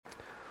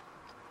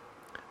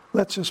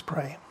Let's just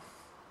pray.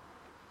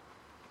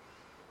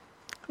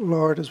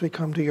 Lord, as we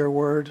come to your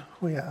word,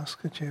 we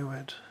ask that you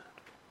would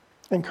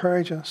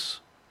encourage us,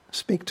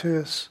 speak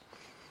to us,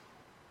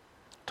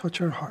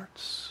 touch our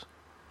hearts,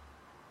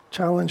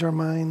 challenge our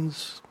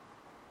minds,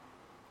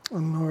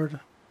 and Lord,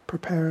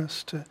 prepare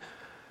us to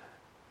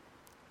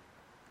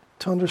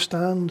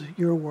understand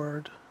your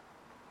word,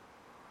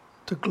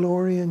 to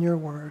glory in your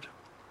word,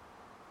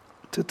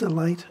 to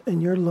delight in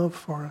your love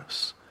for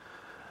us,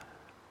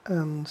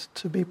 and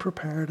to be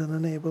prepared and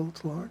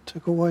enabled, Lord, to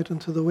go out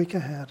into the week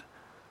ahead,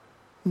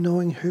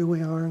 knowing who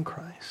we are in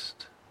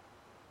Christ.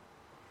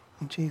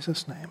 In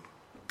Jesus' name,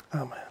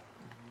 amen.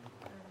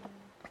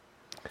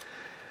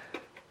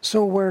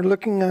 So we're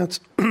looking at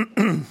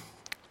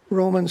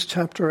Romans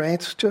chapter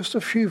 8, just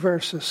a few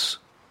verses.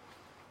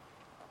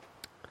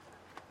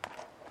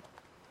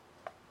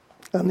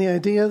 And the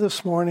idea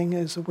this morning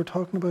is that we're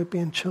talking about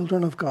being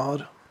children of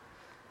God.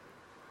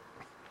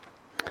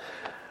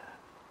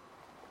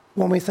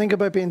 When we think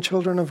about being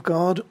children of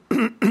God,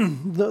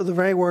 the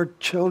very word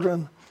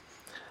children,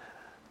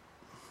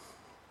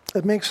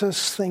 it makes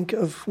us think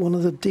of one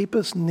of the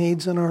deepest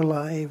needs in our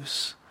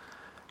lives,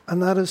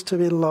 and that is to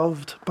be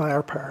loved by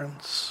our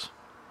parents.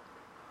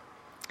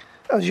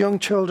 As young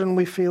children,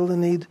 we feel the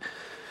need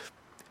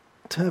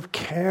to have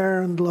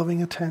care and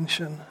loving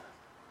attention.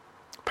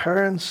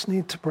 Parents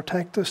need to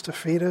protect us, to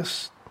feed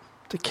us,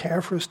 to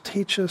care for us,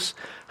 teach us,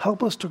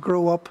 help us to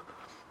grow up,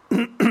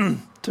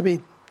 to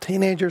be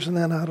teenagers and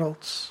then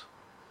adults.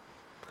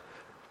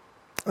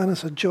 And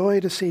it's a joy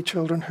to see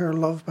children who are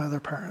loved by their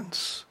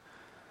parents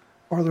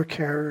or their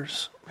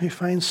carers, who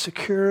find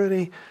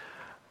security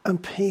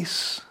and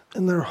peace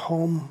in their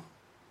home,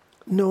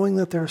 knowing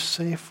that they're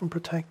safe and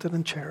protected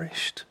and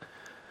cherished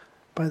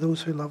by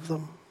those who love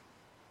them.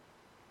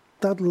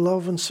 That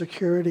love and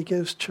security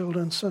gives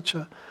children such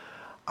a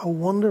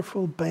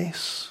wonderful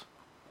base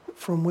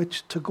from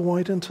which to go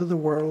out into the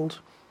world.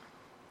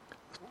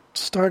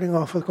 Starting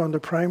off with going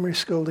to primary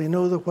school, they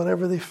know that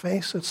whatever they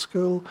face at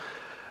school,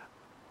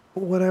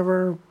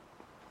 whatever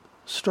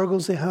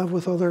struggles they have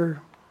with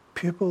other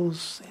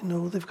pupils, they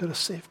know they've got a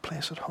safe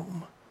place at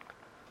home.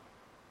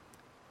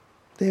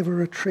 They have a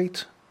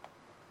retreat,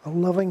 a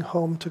loving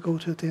home to go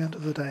to at the end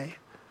of the day.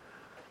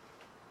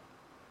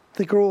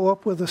 They grow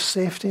up with the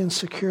safety and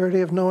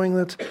security of knowing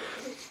that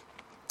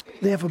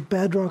they have a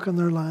bedrock in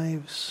their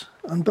lives,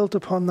 and built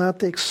upon that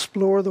they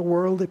explore the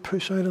world, they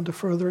push out into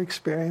further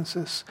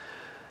experiences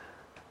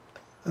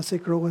as they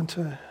grow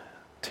into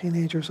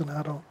teenagers and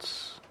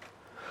adults.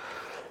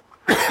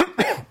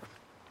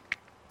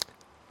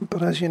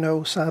 But as you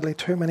know, sadly,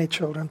 too many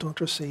children don't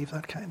receive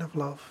that kind of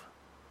love.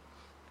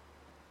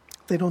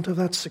 They don't have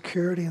that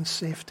security and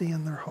safety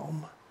in their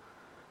home.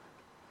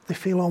 They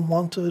feel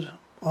unwanted,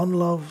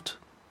 unloved.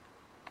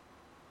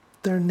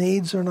 Their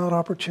needs are not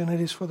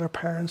opportunities for their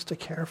parents to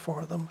care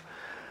for them.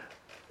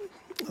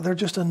 They're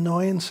just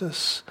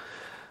annoyances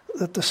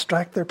that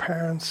distract their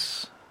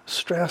parents,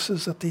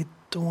 stresses that they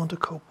don't want to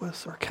cope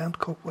with or can't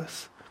cope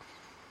with.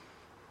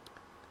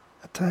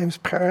 At times,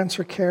 parents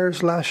or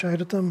carers lash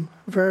out at them,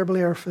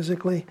 verbally or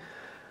physically.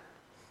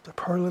 The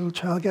poor little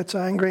child gets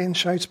angry and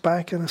shouts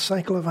back in a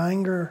cycle of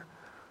anger.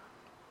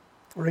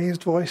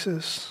 Raised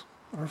voices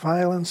or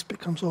violence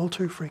becomes all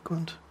too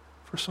frequent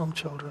for some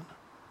children.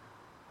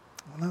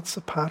 And that's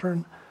the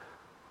pattern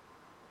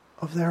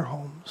of their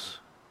homes.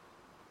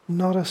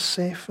 Not a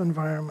safe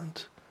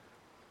environment.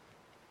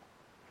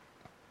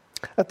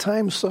 At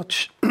times,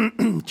 such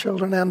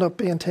children end up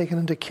being taken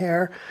into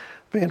care,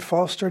 being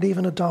fostered,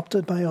 even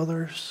adopted by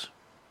others.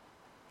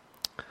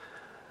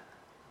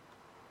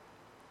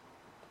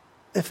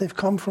 If they've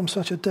come from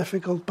such a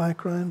difficult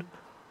background,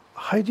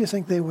 how do you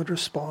think they would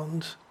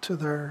respond to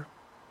their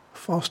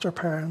foster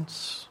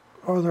parents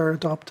or their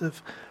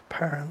adoptive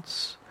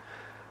parents?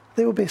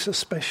 They would be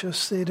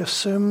suspicious. They'd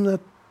assume that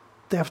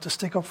they have to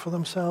stick up for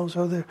themselves,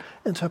 or they're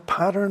into a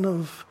pattern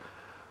of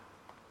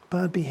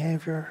bad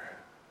behavior,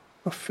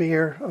 of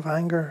fear, of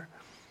anger.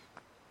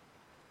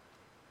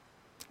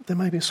 They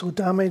might be so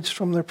damaged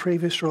from their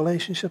previous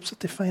relationships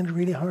that they find it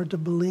really hard to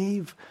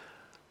believe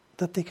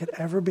that they could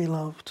ever be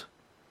loved,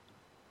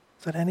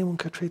 that anyone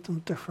could treat them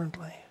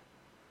differently.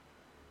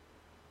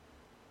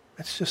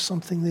 It's just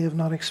something they have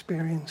not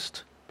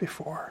experienced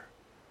before.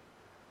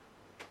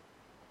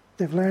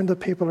 They've learned that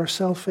people are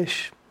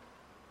selfish.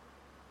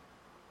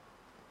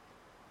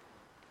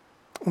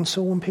 And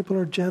so when people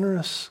are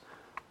generous,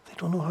 they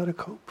don't know how to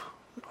cope,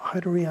 they don't know how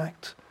to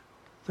react.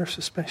 They're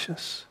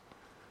suspicious.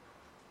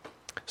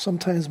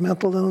 Sometimes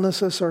mental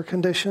illnesses or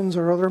conditions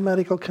or other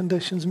medical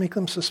conditions make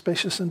them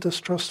suspicious and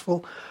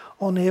distrustful,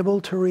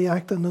 unable to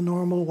react in the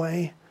normal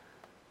way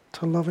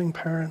to loving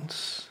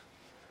parents.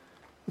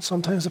 And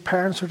sometimes the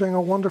parents are doing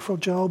a wonderful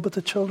job, but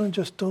the children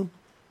just don't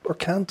or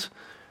can't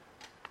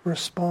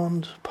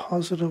respond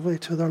positively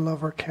to their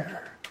love or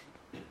care.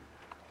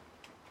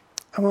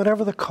 And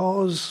whatever the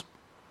cause,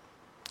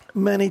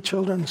 many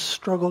children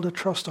struggle to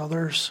trust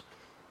others,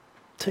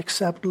 to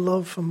accept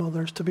love from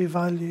others, to be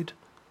valued,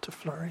 to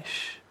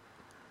flourish.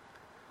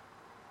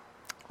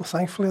 Well,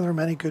 thankfully there are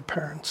many good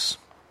parents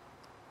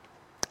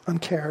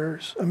and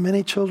carers. And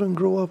many children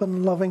grow up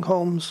in loving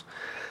homes.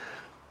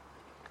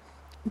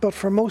 But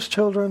for most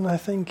children, I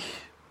think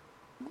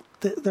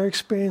their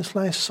experience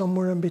lies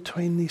somewhere in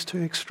between these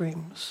two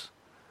extremes.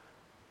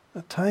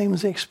 At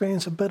times they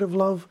experience a bit of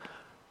love,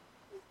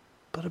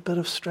 but a bit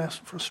of stress,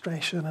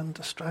 frustration and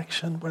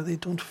distraction where they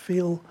don't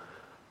feel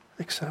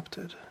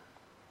accepted.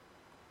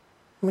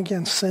 And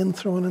again, sin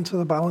thrown into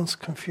the balance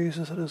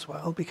confuses it as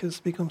well,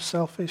 because they become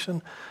selfish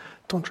and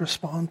don't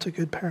respond to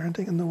good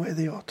parenting in the way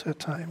they ought to at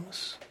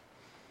times.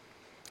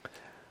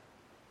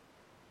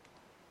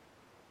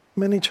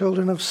 Many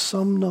children have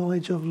some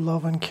knowledge of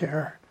love and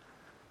care,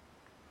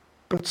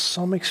 but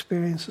some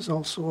experiences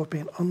also of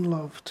being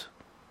unloved,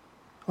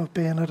 of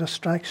being a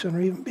distraction,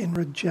 or even being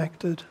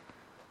rejected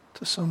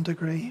to some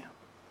degree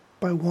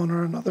by one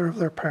or another of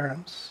their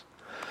parents.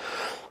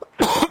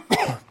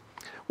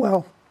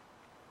 Well,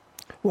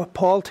 what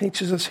Paul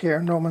teaches us here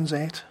in Romans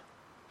 8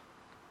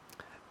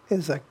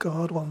 is that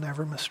God will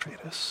never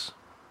mistreat us.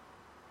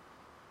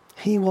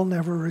 He will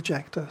never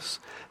reject us.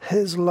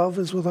 His love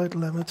is without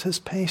limits. His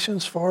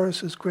patience for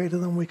us is greater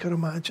than we could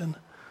imagine.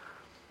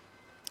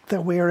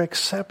 That we are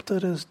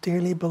accepted as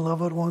dearly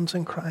beloved ones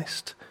in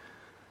Christ.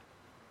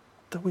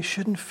 That we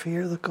shouldn't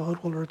fear that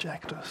God will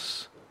reject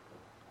us.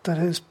 That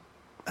his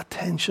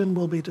attention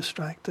will be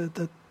distracted.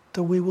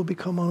 That we will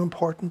become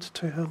unimportant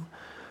to him.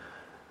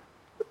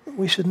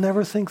 We should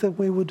never think that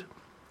we would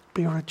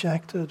be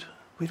rejected.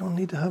 We don't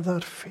need to have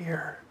that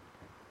fear.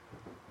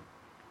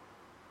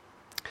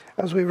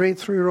 As we read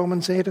through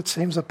Romans 8, it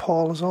seems that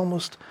Paul is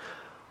almost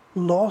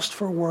lost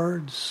for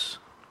words,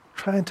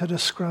 trying to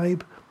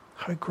describe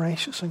how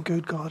gracious and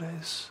good God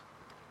is.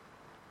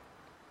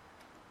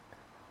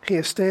 He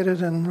has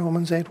stated in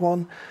Romans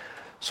 8:1,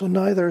 "So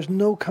now there is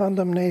no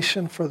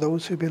condemnation for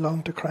those who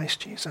belong to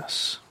Christ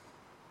Jesus."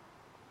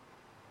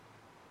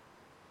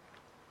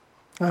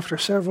 After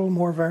several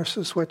more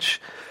verses which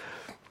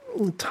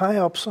tie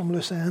up some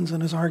loose ends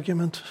in his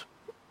argument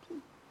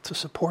to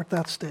support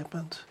that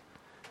statement,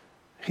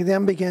 he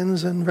then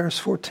begins in verse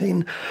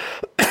 14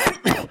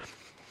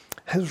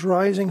 his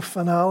rousing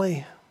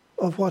finale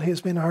of what he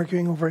has been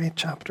arguing over 8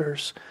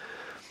 chapters.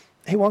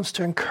 He wants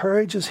to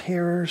encourage his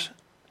hearers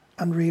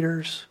and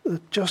readers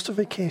that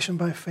justification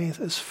by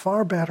faith is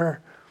far better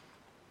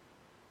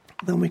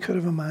than we could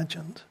have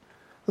imagined.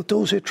 That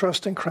those who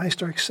trust in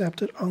Christ are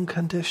accepted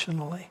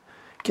unconditionally,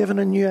 given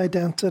a new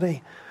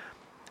identity,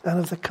 and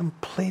have the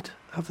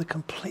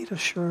complete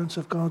assurance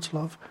of God's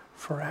love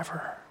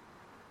forever.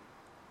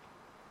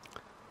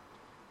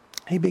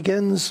 He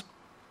begins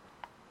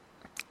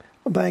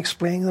by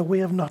explaining that we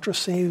have not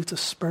received a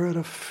spirit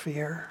of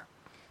fear.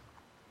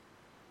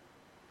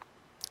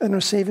 In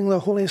receiving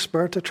the Holy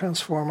Spirit to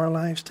transform our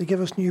lives, to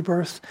give us new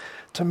birth,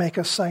 to make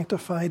us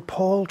sanctified,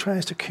 Paul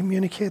tries to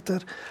communicate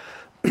that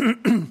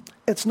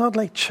it's not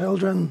like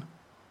children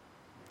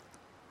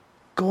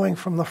going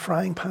from the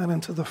frying pan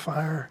into the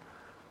fire,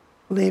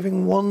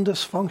 leaving one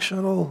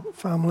dysfunctional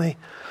family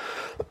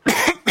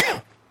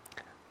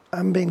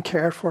and being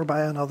cared for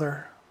by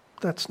another.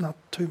 That's not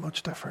too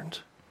much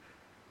different.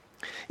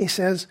 He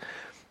says,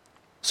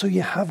 "So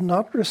you have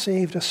not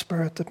received a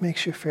spirit that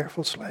makes you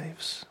fearful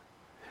slaves.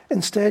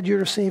 Instead, you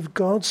received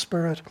God's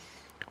Spirit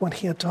when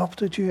he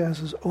adopted you as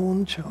his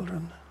own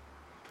children.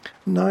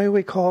 Now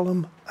we call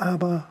him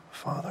Abba,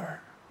 Father."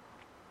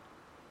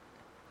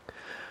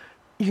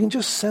 You can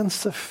just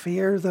sense the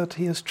fear that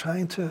he is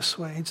trying to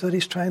assuage, that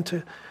he's trying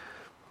to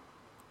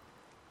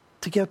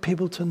get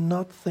people to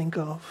not think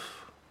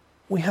of.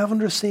 We haven't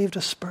received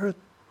a spirit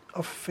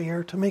of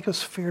fear to make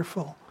us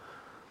fearful.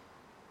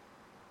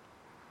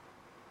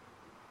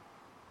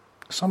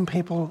 Some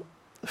people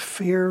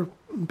fear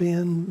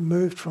being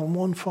moved from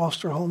one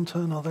foster home to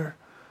another.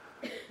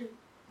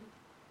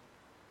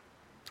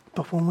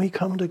 But when we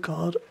come to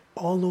God,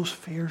 all those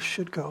fears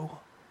should go.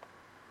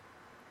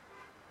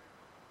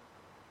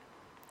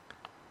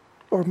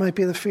 Or it might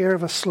be the fear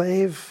of a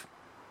slave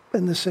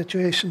in this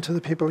situation to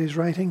the people he's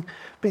writing,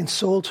 being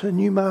sold to a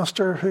new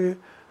master who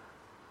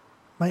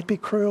might be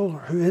cruel or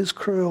who is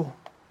cruel.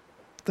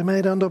 They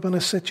might end up in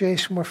a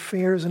situation where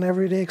fear is an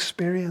everyday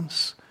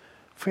experience.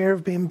 Fear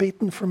of being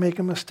beaten for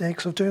making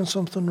mistakes, of doing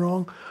something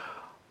wrong,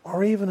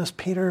 or even as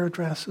Peter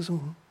addresses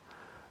in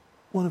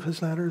one of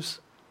his letters,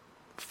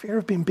 fear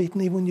of being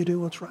beaten even when you do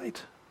what's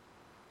right.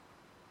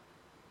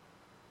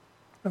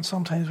 And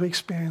sometimes we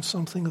experience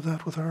something of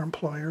that with our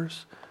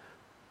employers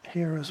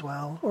here as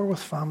well, or with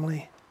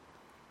family.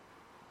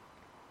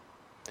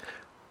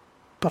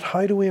 But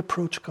how do we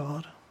approach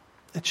God?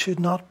 It should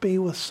not be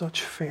with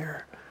such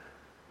fear.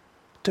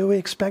 Do we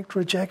expect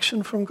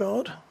rejection from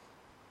God?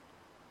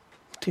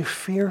 Do you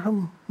fear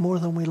him more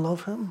than we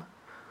love him?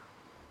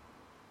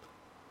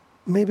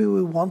 Maybe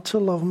we want to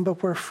love him,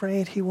 but we're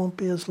afraid he won't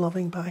be as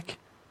loving back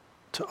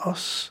to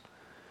us.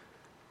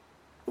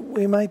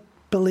 We might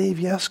believe,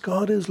 yes,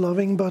 God is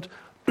loving, but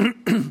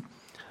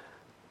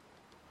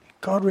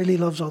God really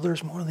loves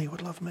others more than he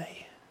would love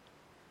me.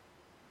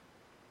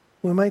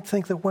 We might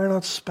think that we're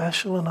not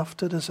special enough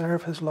to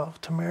deserve his love,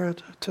 to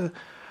merit, to,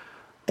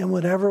 in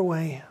whatever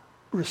way,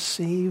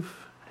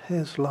 receive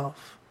his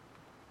love.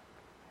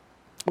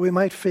 We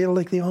might feel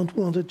like the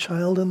unwanted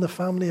child in the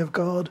family of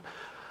God,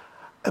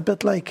 a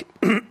bit like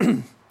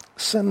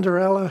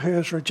Cinderella, who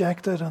is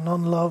rejected and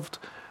unloved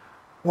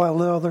while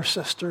the other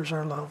sisters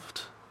are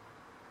loved.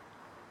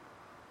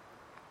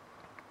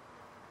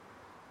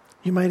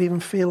 You might even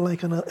feel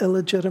like an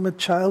illegitimate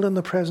child in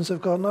the presence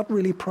of God, not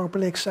really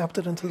properly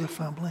accepted into the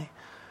family.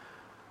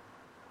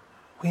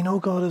 We know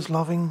God is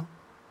loving,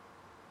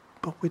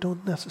 but we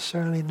don't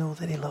necessarily know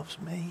that he loves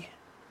me.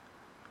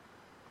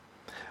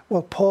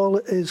 Well, Paul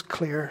is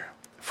clear.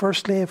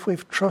 Firstly, if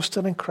we've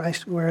trusted in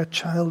Christ, we're a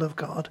child of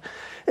God.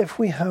 If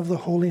we have the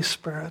Holy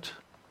Spirit,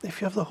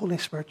 if you have the Holy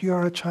Spirit, you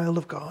are a child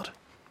of God.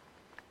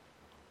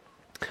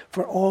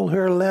 For all who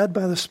are led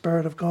by the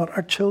Spirit of God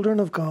are children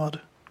of God.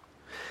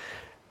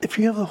 If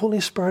you have the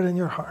Holy Spirit in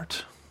your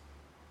heart,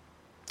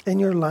 in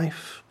your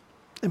life,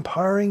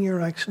 empowering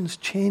your actions,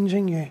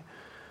 changing you,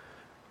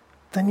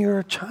 then you're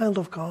a child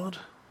of God.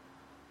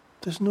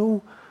 There's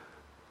no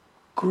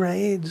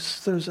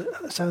grades.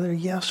 It's either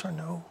yes or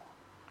no.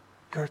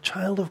 You're a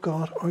child of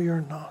God or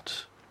you're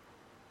not.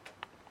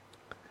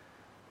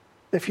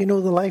 If you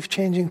know the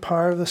life-changing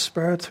power of the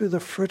Spirit through the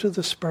fruit of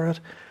the Spirit,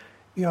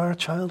 you are a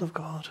child of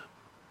God.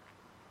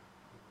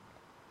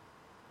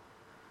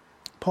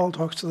 Paul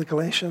talks to the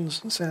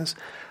Galatians and says,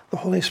 the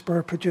Holy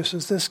Spirit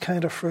produces this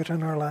kind of fruit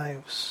in our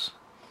lives.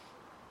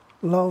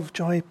 Love,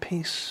 joy,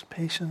 peace,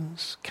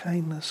 patience,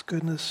 kindness,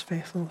 goodness,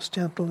 faithfulness,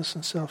 gentleness,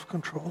 and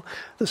self-control.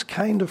 This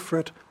kind of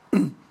fruit,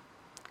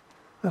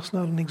 that's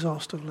not an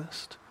exhaustive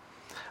list.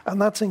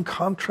 And that's in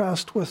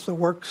contrast with the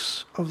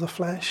works of the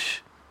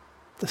flesh,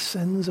 the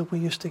sins that we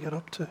used to get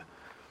up to.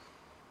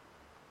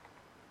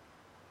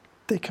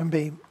 They can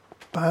be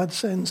bad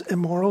sins,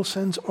 immoral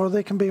sins, or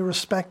they can be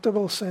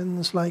respectable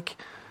sins like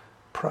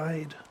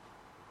pride.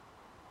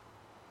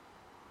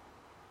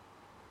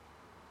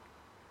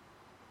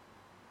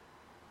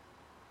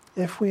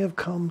 If we have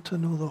come to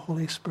know the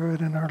Holy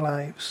Spirit in our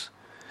lives,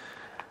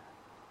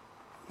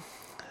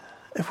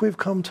 if we've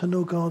come to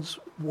know God's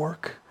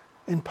work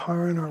in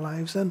power in our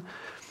lives, then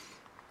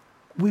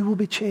we will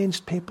be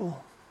changed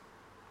people.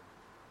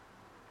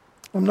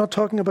 I'm not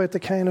talking about the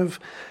kind of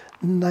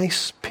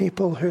nice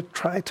people who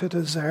try to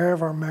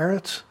deserve or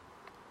merit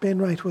being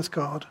right with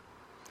God.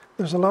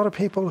 There's a lot of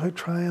people who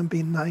try and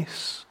be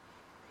nice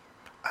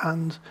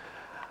and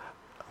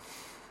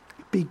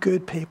be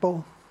good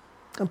people.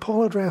 And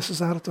Paul addresses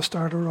that at the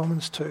start of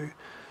Romans 2.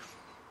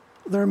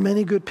 There are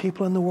many good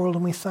people in the world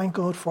and we thank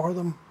God for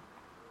them.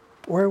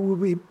 Where would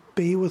we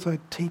be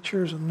without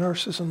teachers and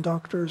nurses and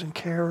doctors and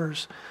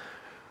carers?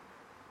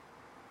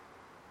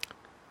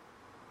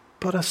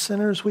 But as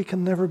sinners, we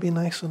can never be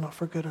nice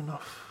enough or good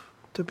enough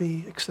to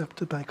be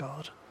accepted by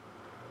God.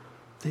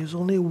 There's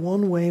only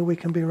one way we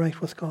can be right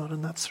with God,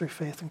 and that's through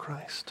faith in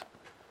Christ.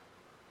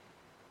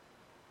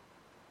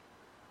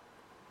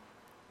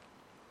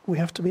 We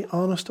have to be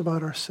honest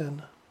about our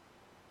sin.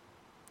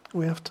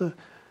 We have to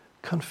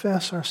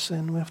confess our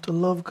sin. We have to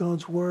love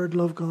God's word,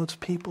 love God's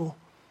people,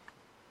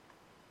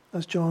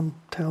 as John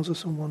tells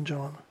us in 1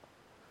 John.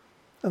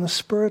 And the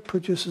Spirit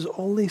produces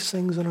all these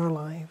things in our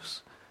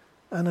lives.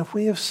 And if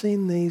we have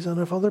seen these, and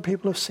if other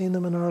people have seen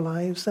them in our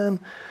lives, then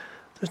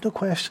there's no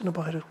question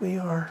about it. We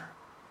are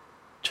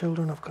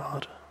children of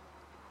God.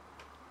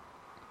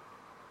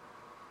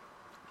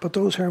 But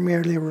those who are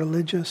merely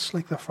religious,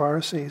 like the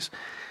Pharisees,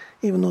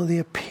 even though they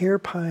appear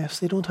pious,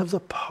 they don't have the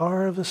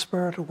power of the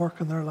Spirit at work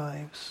in their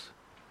lives.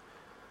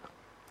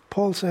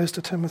 Paul says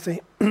to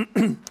Timothy,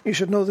 you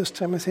should know this,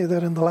 Timothy,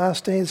 that in the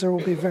last days there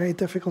will be very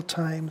difficult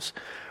times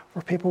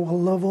where people will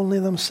love only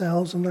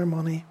themselves and their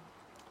money.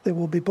 They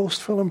will be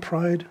boastful and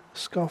proud,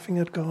 scoffing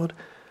at God,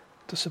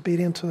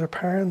 disobedient to their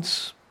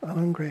parents, and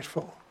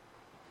ungrateful.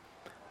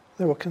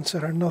 They will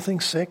consider nothing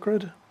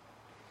sacred.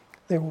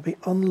 They will be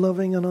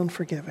unloving and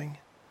unforgiving.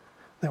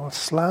 They will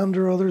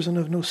slander others and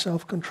have no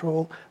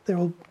self-control. They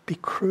will be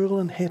cruel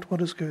and hate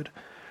what is good.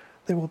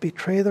 They will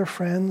betray their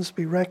friends,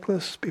 be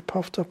reckless, be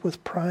puffed up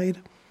with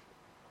pride,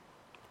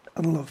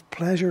 and love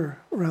pleasure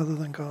rather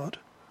than God.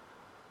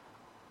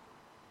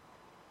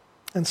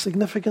 And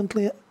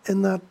significantly,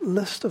 in that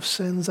list of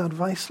sins, that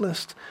vice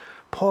list,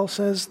 Paul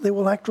says they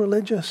will act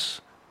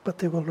religious, but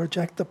they will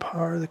reject the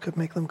power that could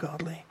make them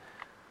godly.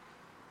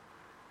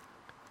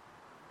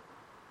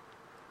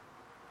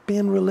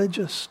 Being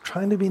religious,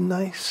 trying to be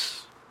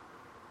nice,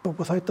 but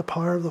without the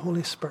power of the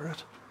Holy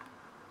Spirit,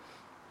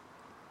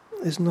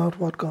 is not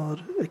what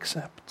God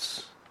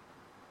accepts.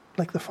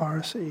 Like the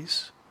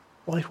Pharisees,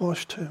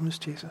 whitewashed tombs,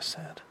 Jesus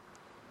said.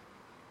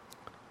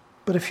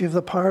 But if you have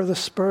the power of the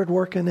Spirit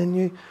working in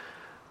you,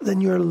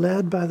 then you're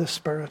led by the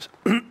Spirit.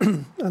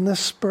 And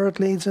this Spirit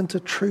leads into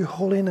true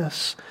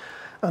holiness.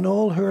 And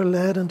all who are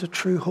led into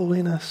true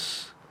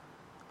holiness,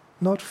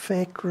 not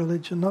fake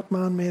religion, not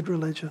man-made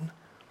religion,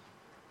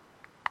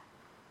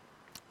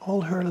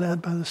 all who are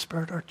led by the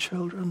Spirit are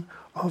children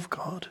of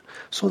God.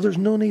 So there's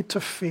no need to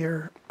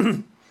fear.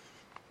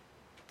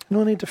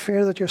 No need to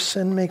fear that your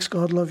sin makes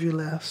God love you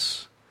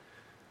less.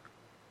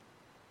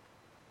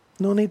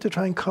 No need to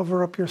try and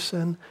cover up your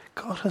sin.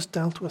 God has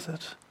dealt with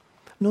it.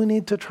 No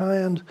need to try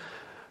and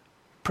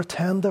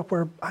pretend that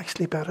we're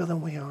actually better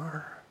than we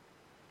are.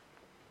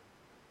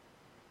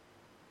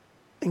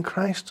 In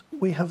Christ,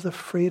 we have the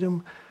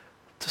freedom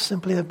to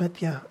simply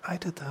admit, yeah, I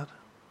did that.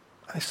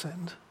 I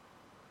sinned.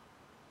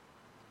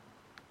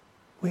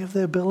 We have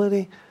the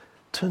ability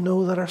to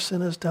know that our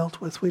sin is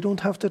dealt with. We don't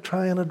have to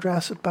try and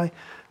address it by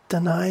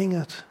denying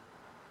it.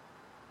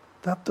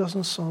 That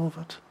doesn't solve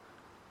it.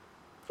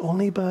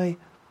 Only by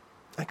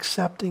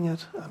accepting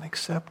it and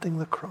accepting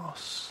the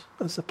cross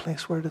as the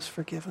place where it is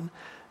forgiven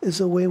is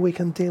the way we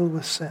can deal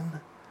with sin.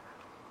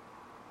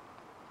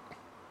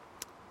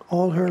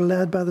 All who are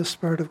led by the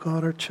Spirit of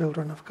God are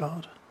children of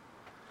God.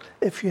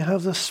 If you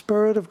have the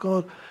Spirit of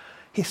God,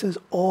 he says,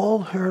 all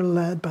who are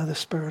led by the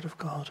Spirit of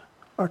God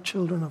are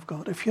children of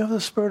God. If you have the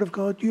Spirit of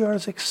God, you are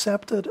as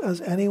accepted as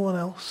anyone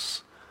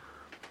else.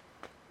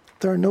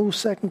 There are no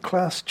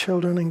second-class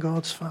children in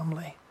God's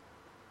family.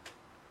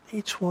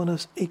 Each one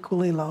is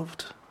equally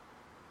loved.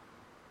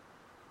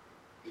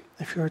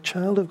 If you're a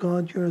child of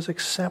God, you're as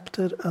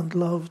accepted and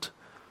loved,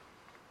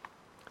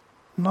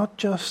 not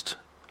just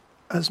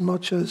as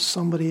much as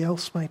somebody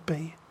else might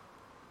be.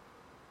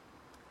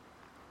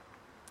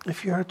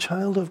 If you're a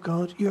child of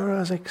God, you're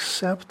as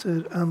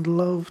accepted and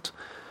loved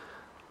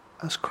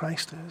as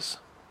Christ is.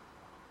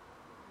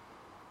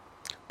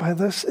 By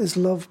this is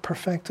love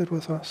perfected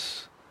with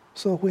us,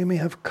 so we may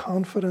have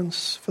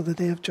confidence for the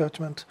day of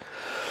judgment.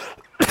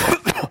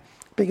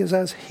 Because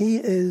as he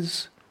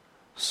is,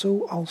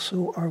 so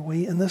also are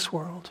we in this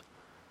world.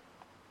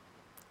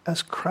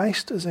 As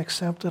Christ is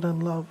accepted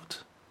and loved,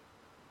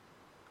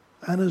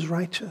 and is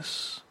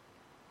righteous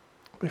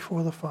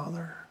before the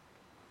Father,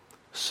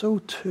 so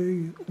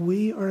too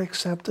we are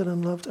accepted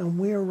and loved, and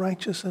we are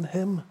righteous in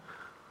him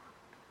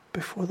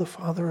before the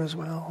Father as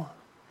well.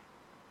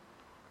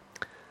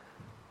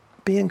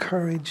 Be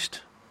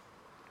encouraged.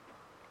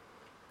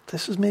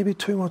 This is maybe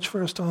too much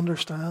for us to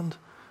understand.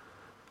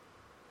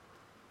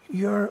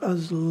 You're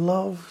as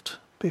loved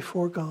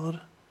before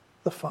God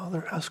the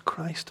Father as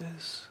Christ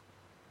is.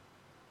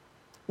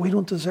 We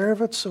don't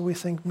deserve it, so we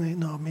think,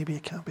 no, maybe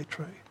it can't be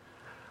true.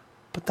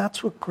 But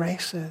that's what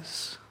grace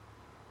is.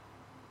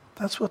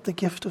 That's what the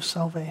gift of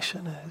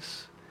salvation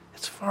is.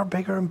 It's far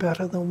bigger and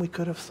better than we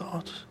could have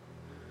thought.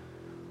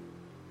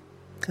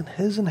 And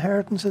his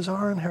inheritance is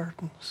our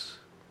inheritance.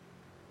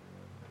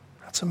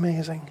 That's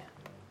amazing.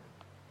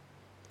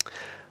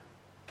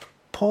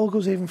 Paul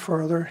goes even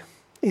further.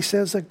 He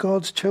says that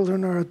God's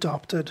children are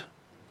adopted.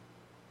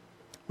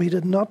 We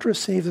did not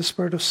receive the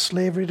spirit of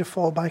slavery to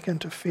fall back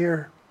into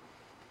fear,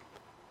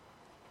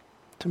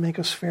 to make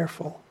us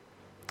fearful.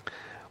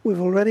 We've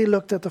already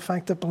looked at the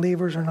fact that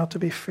believers are not to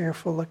be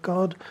fearful, that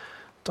God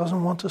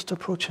doesn't want us to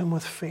approach him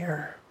with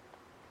fear.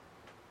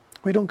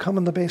 We don't come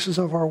on the basis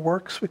of our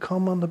works, we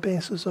come on the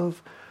basis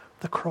of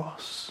the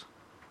cross,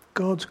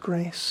 God's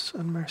grace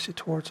and mercy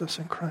towards us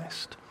in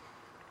Christ.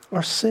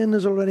 Our sin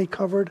is already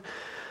covered.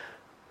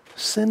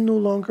 Sin no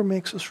longer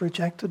makes us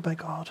rejected by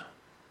God.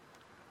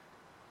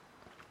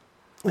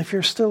 If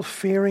you're still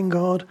fearing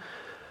God,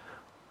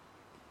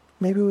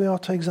 maybe we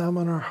ought to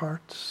examine our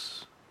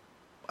hearts.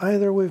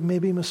 Either we've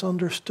maybe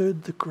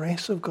misunderstood the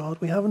grace of God.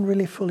 We haven't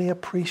really fully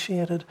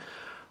appreciated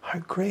how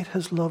great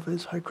his love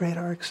is, how great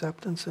our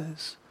acceptance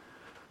is.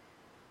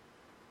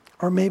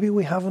 Or maybe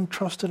we haven't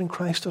trusted in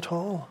Christ at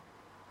all.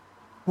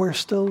 We're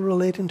still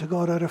relating to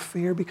God out of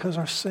fear because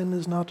our sin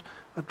is not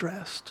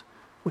addressed.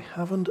 We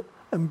haven't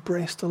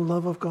embraced the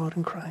love of God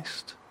in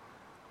Christ.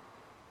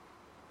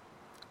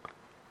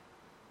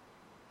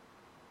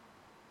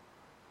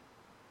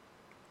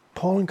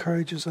 Paul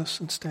encourages us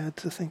instead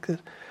to think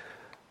that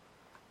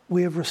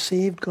we have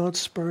received God's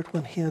Spirit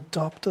when he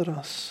adopted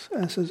us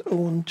as his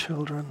own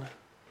children.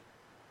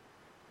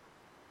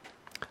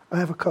 I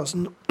have a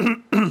cousin,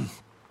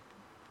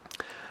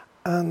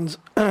 and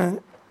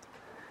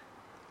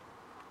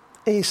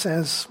he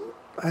says,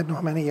 I don't know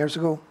how many years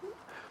ago,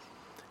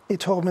 he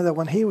told me that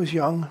when he was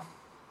young,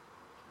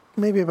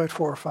 maybe about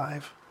 4 or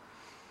 5,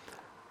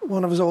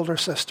 one of his older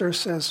sisters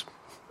says,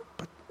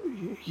 but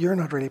you're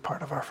not really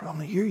part of our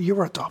family. You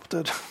were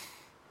adopted.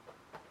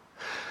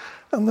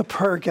 And the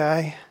poor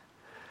guy,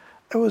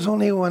 it was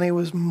only when he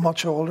was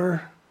much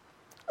older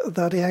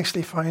that he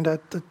actually found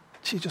out that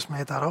she just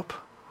made that up.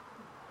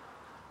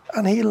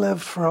 And he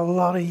lived for a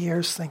lot of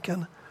years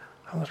thinking,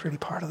 I'm not really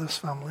part of this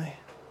family.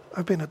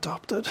 I've been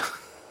adopted.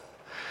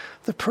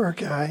 The poor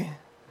guy.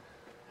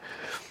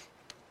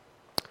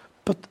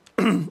 But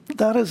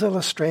that is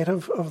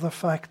illustrative of the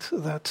fact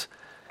that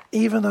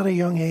even at a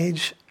young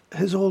age,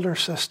 his older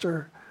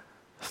sister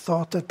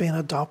thought that being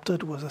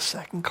adopted was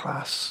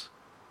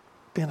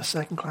being a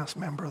second-class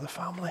member of the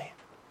family.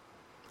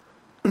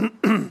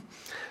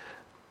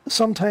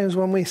 Sometimes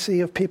when we see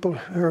of people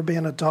who are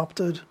being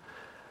adopted,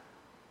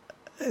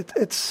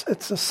 it's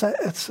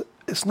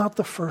not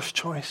the first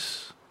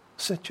choice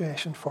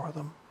situation for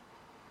them.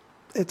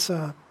 It's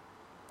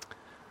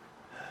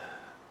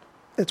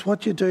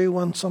what you do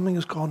when something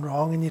has gone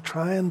wrong, and you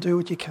try and do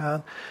what you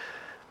can.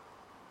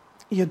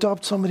 You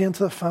adopt somebody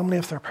into the family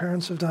if their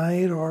parents have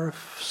died or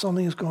if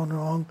something has gone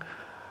wrong.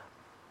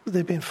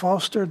 they've been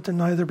fostered, and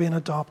now they're being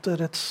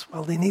adopted. It's,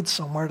 well, they need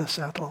somewhere to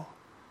settle.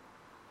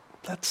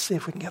 Let's see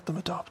if we can get them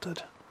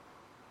adopted.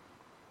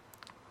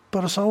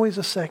 But it's always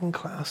a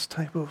second-class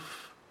type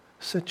of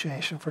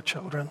situation for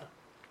children.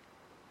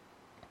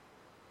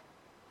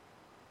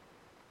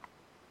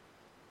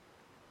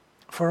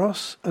 For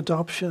us,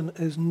 adoption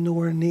is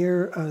nowhere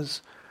near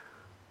as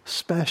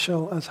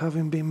special as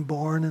having been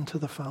born into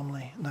the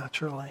family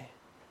naturally.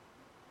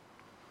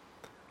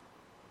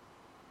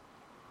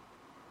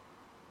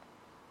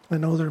 I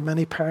know there are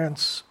many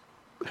parents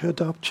who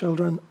adopt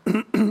children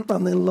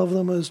and they love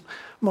them as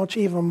much,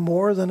 even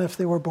more than if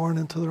they were born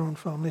into their own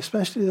family,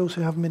 especially those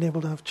who haven't been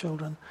able to have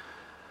children.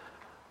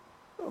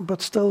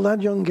 But still,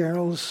 that young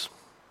girl's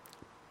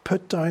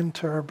put down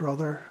to her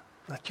brother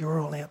that you're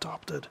only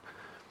adopted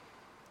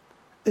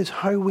is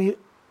how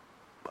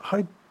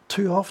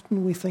too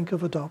often we think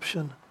of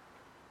adoption.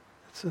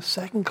 It's a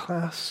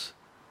second-class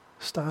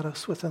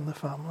status within the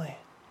family.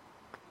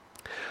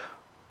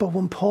 But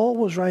when Paul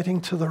was writing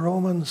to the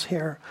Romans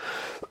here,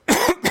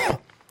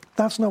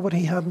 that's not what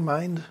he had in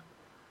mind.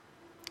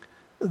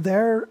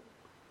 Their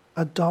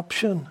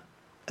adoption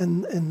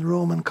in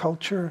Roman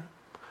culture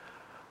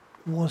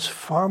was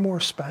far more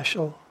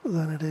special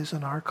than it is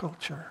in our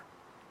culture.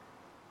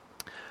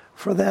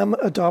 For them,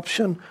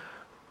 adoption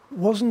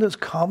wasn't as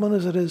common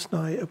as it is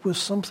now. It was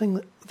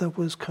something that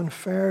was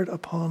conferred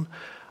upon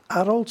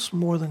adults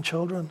more than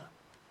children.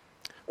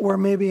 Or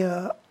maybe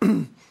a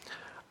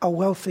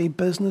wealthy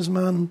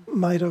businessman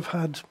might have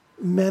had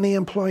many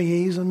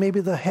employees, and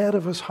maybe the head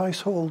of his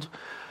household,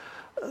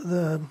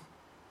 the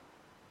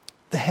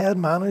head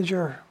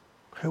manager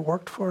who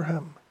worked for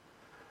him,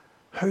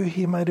 who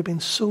he might have been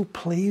so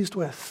pleased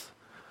with,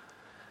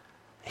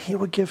 he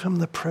would give him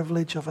the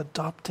privilege of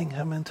adopting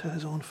him into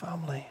his own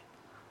family.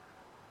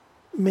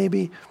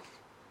 Maybe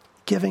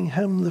giving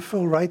him the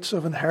full rights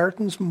of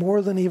inheritance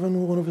more than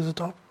even one of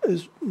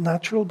his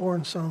natural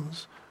born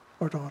sons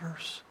or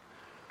daughters.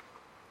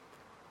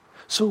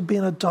 So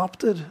being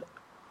adopted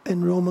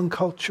in Roman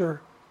culture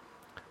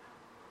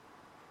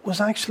was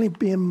actually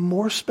being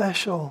more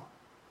special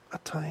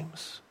at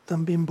times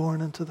than being born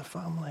into the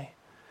family.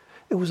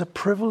 It was a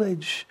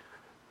privilege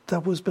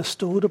that was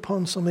bestowed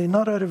upon somebody,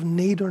 not out of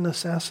need or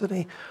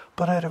necessity,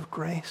 but out of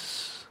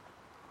grace.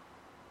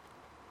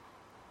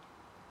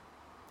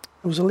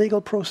 It was a legal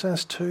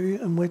process too,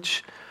 in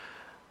which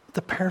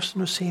the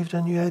person received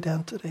a new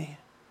identity.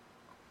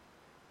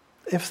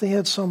 If they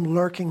had some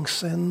lurking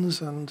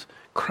sins and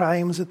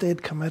crimes that they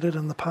had committed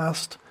in the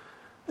past,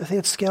 if they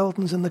had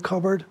skeletons in the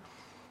cupboard,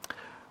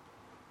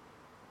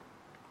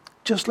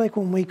 just like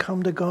when we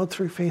come to God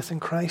through faith in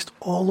Christ,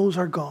 all those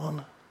are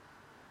gone.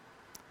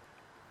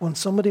 When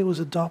somebody was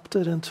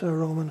adopted into a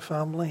Roman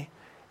family,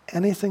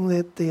 anything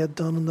that they had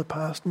done in the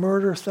past,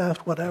 murder,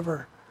 theft,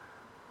 whatever,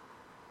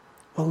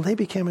 well, they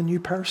became a new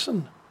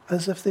person,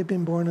 as if they'd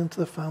been born into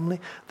the family.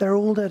 Their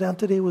old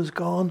identity was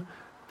gone.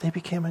 They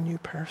became a new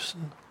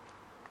person.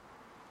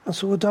 And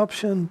so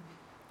adoption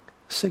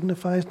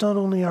signifies not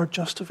only our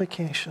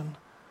justification,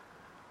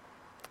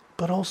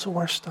 but also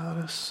our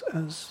status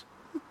as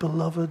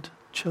beloved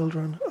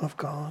children of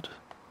God.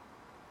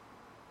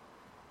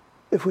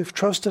 If we've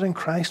trusted in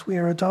Christ, we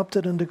are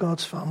adopted into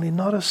God's family,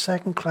 not as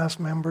second-class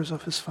members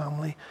of his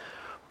family,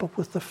 but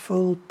with the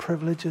full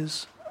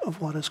privileges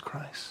of what is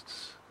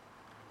Christ's.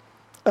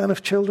 And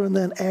if children,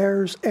 then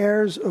heirs,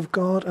 heirs of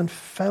God and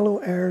fellow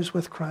heirs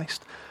with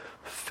Christ.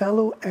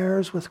 Fellow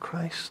heirs with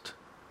Christ.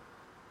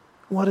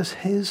 What is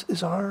his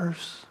is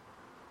ours.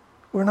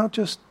 We're not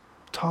just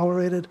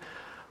tolerated,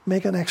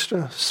 make an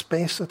extra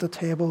space at the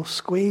table,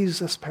 squeeze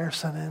this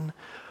person in.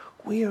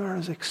 We are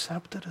as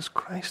accepted as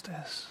Christ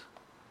is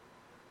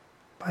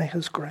by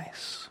his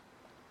grace.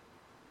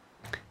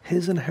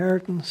 His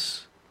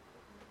inheritance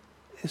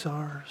is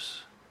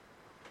ours.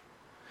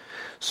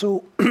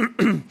 So,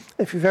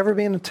 if you've ever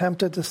been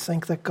tempted to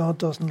think that God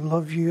doesn't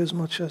love you as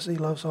much as he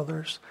loves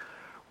others,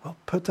 well,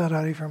 put that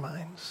out of your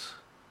minds.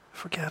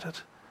 Forget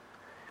it.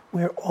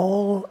 We're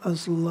all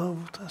as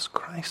loved as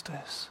Christ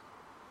is.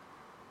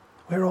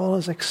 We're all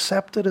as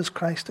accepted as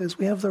Christ is.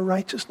 We have the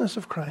righteousness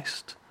of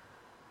Christ.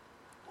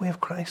 We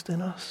have Christ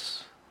in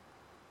us.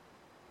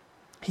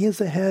 He is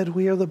the head,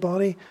 we are the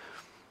body.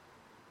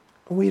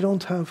 We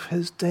don't have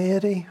his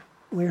deity.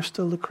 We're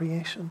still the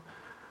creation.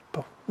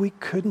 But we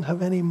couldn't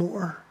have any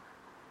more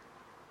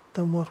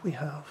than what we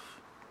have.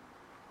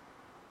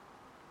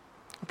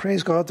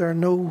 Praise God, there are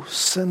no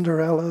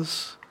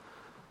Cinderellas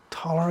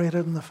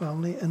tolerated in the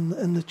family,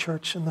 in the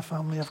church, in the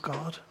family of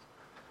God.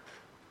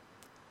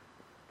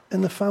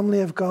 In the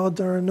family of God,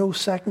 there are no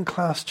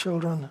second-class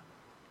children.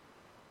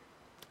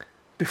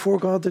 Before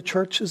God, the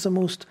church is the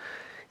most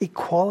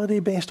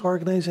equality-based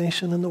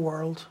organization in the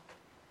world.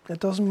 It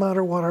doesn't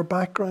matter what our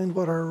background,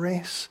 what our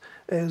race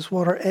is,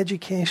 what our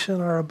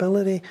education, our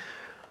ability,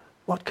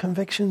 what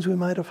convictions we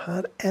might have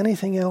had,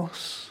 anything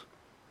else.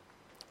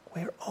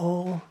 We're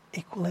all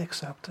equally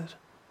accepted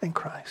in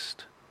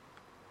Christ.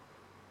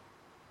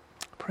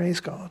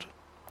 Praise God.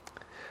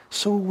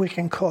 So we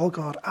can call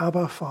God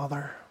Abba,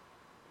 Father.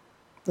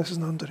 This is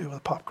nothing to do with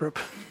a pop group.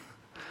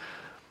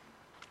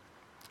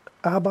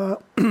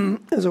 Abba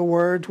is a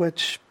word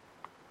which,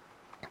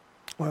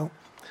 well,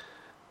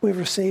 we've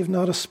received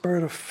not a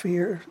spirit of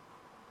fear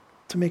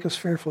to make us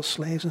fearful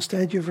slaves.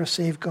 Instead, you've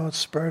received God's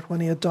Spirit when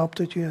he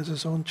adopted you as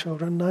his own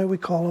children. Now we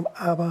call him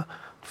Abba,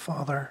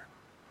 Father.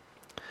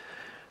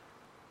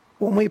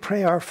 When we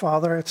pray our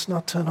Father, it's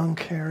not to an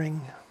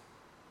uncaring,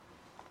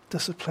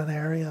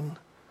 disciplinarian,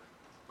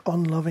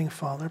 unloving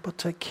Father, but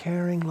to a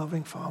caring,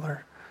 loving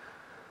Father.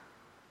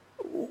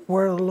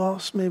 We're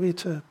lost maybe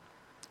to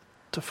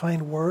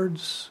find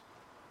words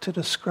to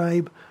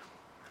describe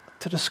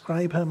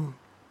him.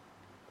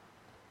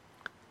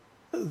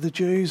 The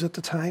Jews at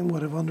the time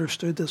would have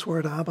understood this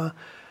word Abba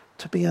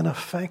to be an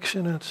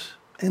affectionate,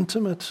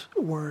 intimate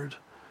word.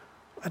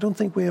 I don't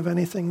think we have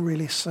anything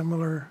really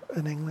similar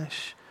in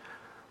English,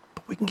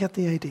 but we can get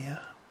the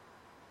idea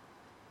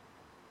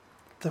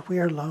that we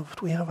are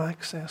loved, we have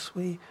access,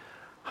 we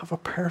have a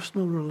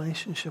personal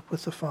relationship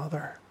with the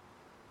Father.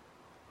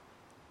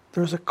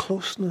 There's a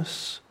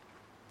closeness,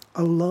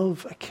 a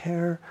love, a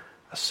care,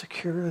 a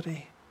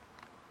security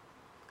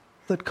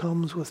that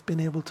comes with being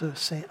able to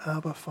say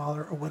Abba,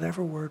 Father, or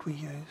whatever word we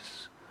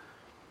use.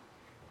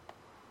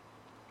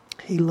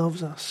 He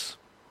loves us,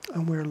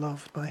 and we're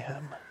loved by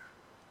him.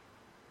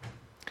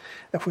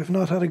 If we've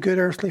not had a good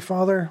earthly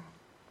father,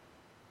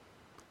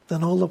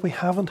 then all that we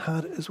haven't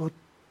had is what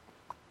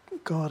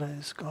God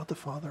is, God the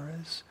Father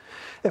is.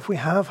 If we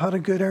have had a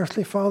good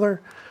earthly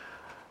father,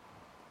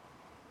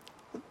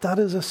 that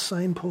is a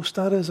signpost,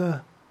 that is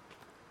a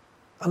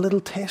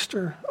little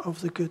taster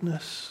of the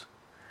goodness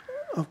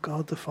of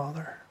God the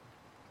Father.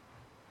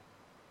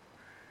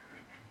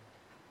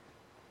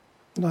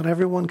 Not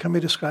everyone can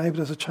be described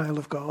as a child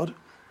of God,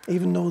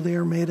 even though they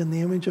are made in the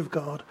image of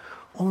God.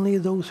 Only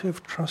those who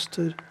have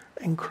trusted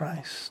in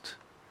Christ.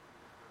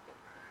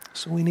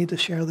 So we need to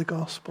share the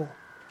gospel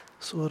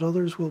so that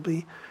others will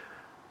be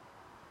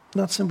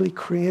not simply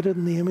created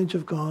in the image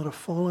of God, a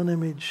fallen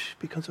image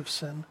because of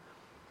sin,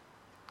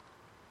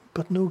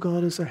 but know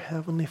God as their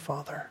heavenly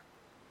Father,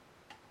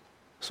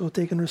 so that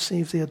they can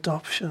receive the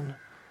adoption,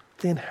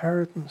 the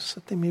inheritance,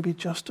 that they may be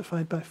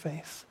justified by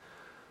faith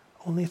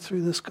only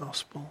through this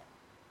gospel.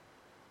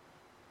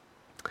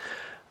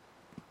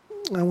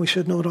 And we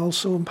should note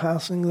also in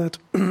passing that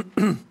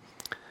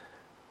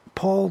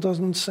Paul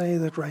doesn't say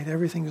that, right,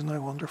 everything is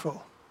now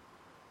wonderful.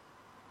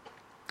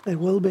 It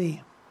will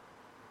be.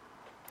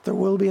 There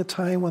will be a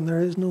time when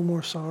there is no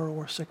more sorrow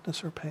or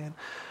sickness or pain.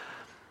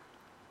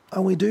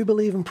 And we do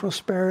believe in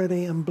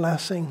prosperity and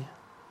blessing.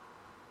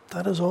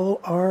 That is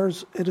all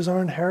ours. It is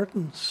our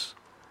inheritance.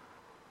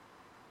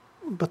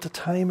 But the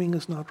timing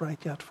is not right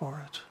yet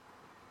for it.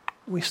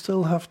 We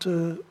still have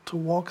to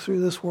walk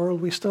through this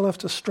world. We still have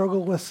to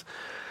struggle with,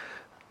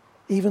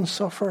 even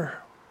suffer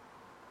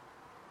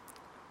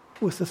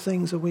with the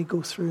things that we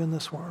go through in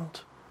this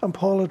world. And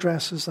Paul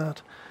addresses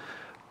that.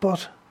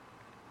 But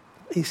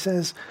he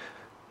says,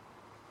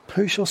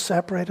 who shall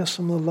separate us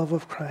from the love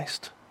of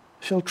Christ?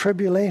 Shall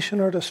tribulation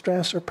or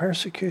distress or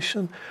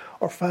persecution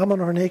or famine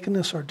or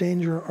nakedness or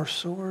danger or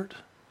sword?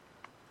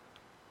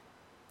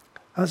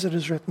 As it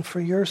is written, for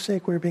your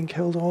sake we are being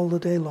killed all the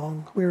day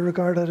long. We are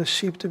regarded as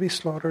sheep to be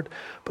slaughtered.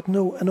 But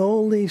no, in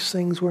all these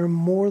things we are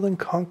more than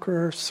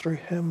conquerors through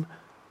him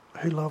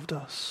who loved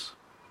us.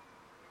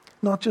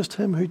 Not just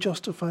him who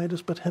justified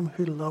us, but him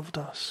who loved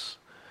us.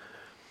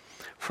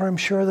 For I'm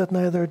sure that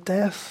neither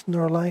death,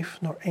 nor life,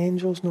 nor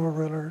angels, nor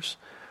rulers,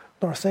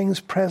 nor things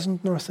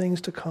present, nor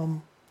things to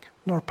come,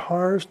 nor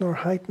powers, nor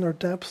height, nor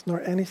depth,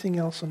 nor anything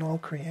else in all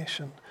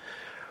creation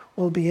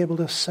will be able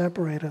to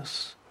separate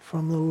us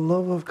from the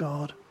love of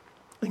God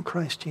in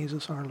Christ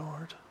Jesus our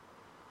Lord.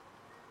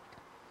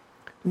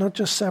 Not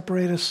just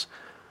separate us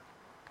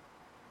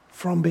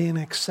from being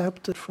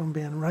accepted, from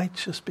being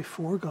righteous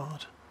before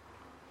God,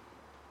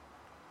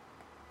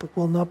 but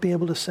will not be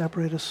able to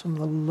separate us from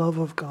the love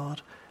of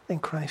God in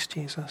Christ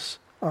Jesus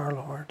our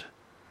Lord.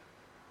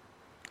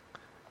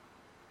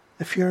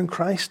 If you're in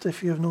Christ,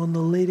 if you have known the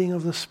leading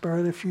of the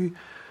Spirit, if you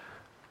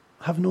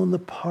have known the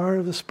power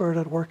of the Spirit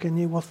at work in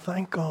you, well,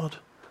 thank God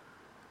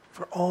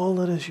for all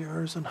that is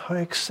yours and how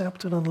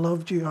accepted and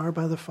loved you are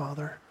by the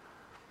Father.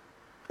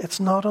 It's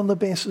not on the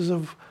basis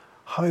of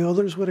how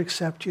others would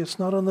accept you. It's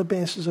not on the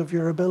basis of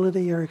your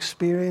ability, your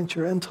experience,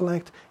 your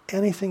intellect,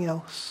 anything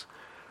else.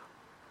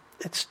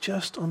 It's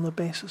just on the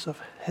basis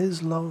of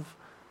his love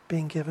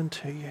being given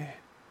to you.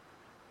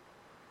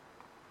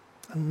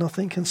 And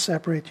nothing can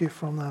separate you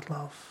from that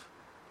love.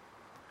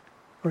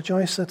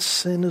 Rejoice that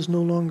sin is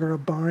no longer a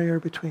barrier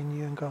between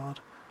you and God.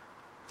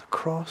 The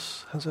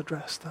cross has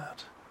addressed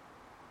that.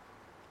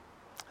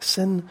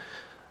 Sin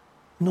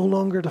no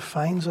longer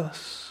defines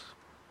us.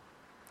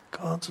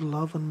 God's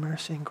love and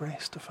mercy and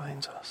grace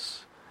defines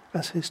us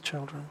as his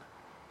children.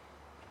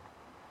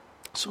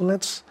 So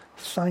let's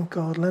thank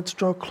God. Let's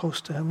draw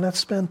close to him. Let's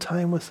spend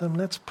time with him.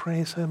 Let's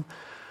praise him.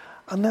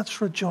 And let's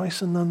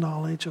rejoice in the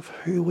knowledge of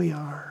who we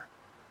are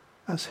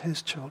as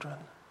his children.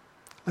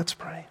 Let's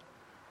pray.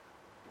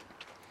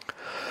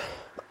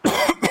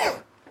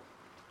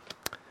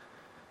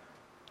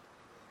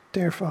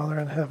 Dear Father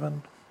in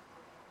heaven,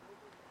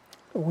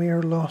 We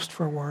are lost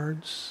for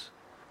words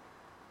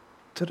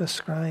to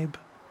describe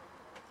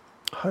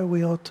how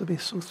we ought to be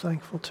so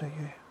thankful to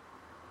you.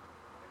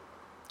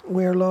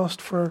 We are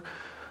lost for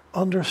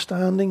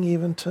understanding,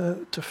 even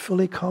to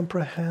fully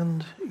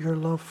comprehend your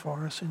love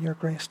for us and your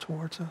grace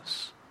towards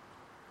us.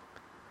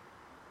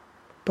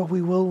 But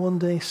we will one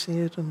day see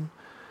it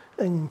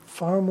in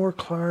far more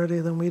clarity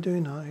than we do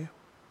now.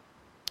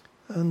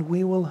 And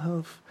we will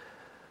have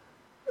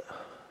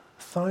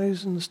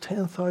thousands,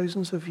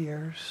 10,000s of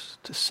years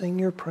to sing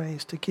your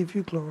praise, to give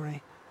you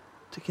glory,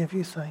 to give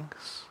you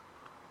thanks.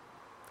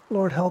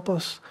 Lord, help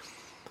us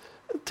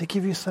to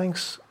give you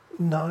thanks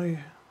now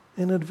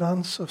in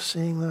advance of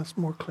seeing that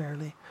more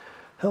clearly.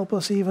 Help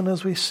us even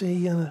as we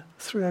see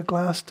through a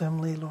glass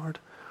dimly, Lord.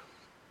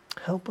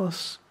 Help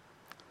us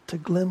to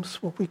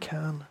glimpse what we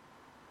can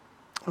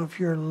of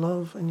your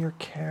love and your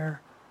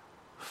care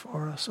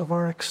for us, of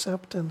our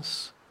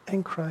acceptance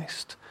in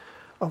Christ,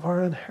 of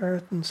our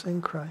inheritance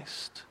in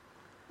Christ,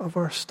 of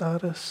our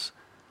status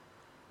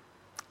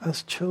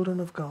as children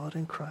of God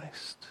in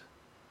Christ.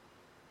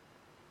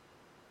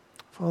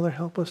 Father,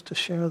 help us to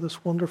share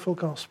this wonderful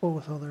gospel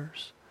with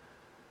others.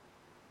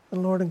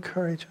 And Lord,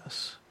 encourage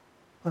us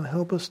and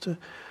help us to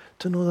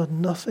know that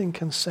nothing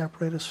can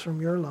separate us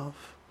from your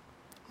love.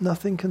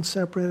 Nothing can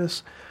separate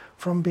us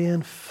from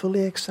being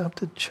fully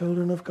accepted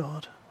children of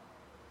God.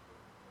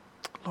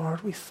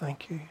 Lord, we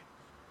thank you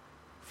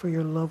for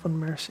your love and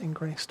mercy and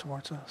grace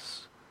towards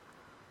us.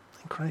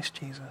 In Christ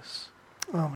Jesus. Amen.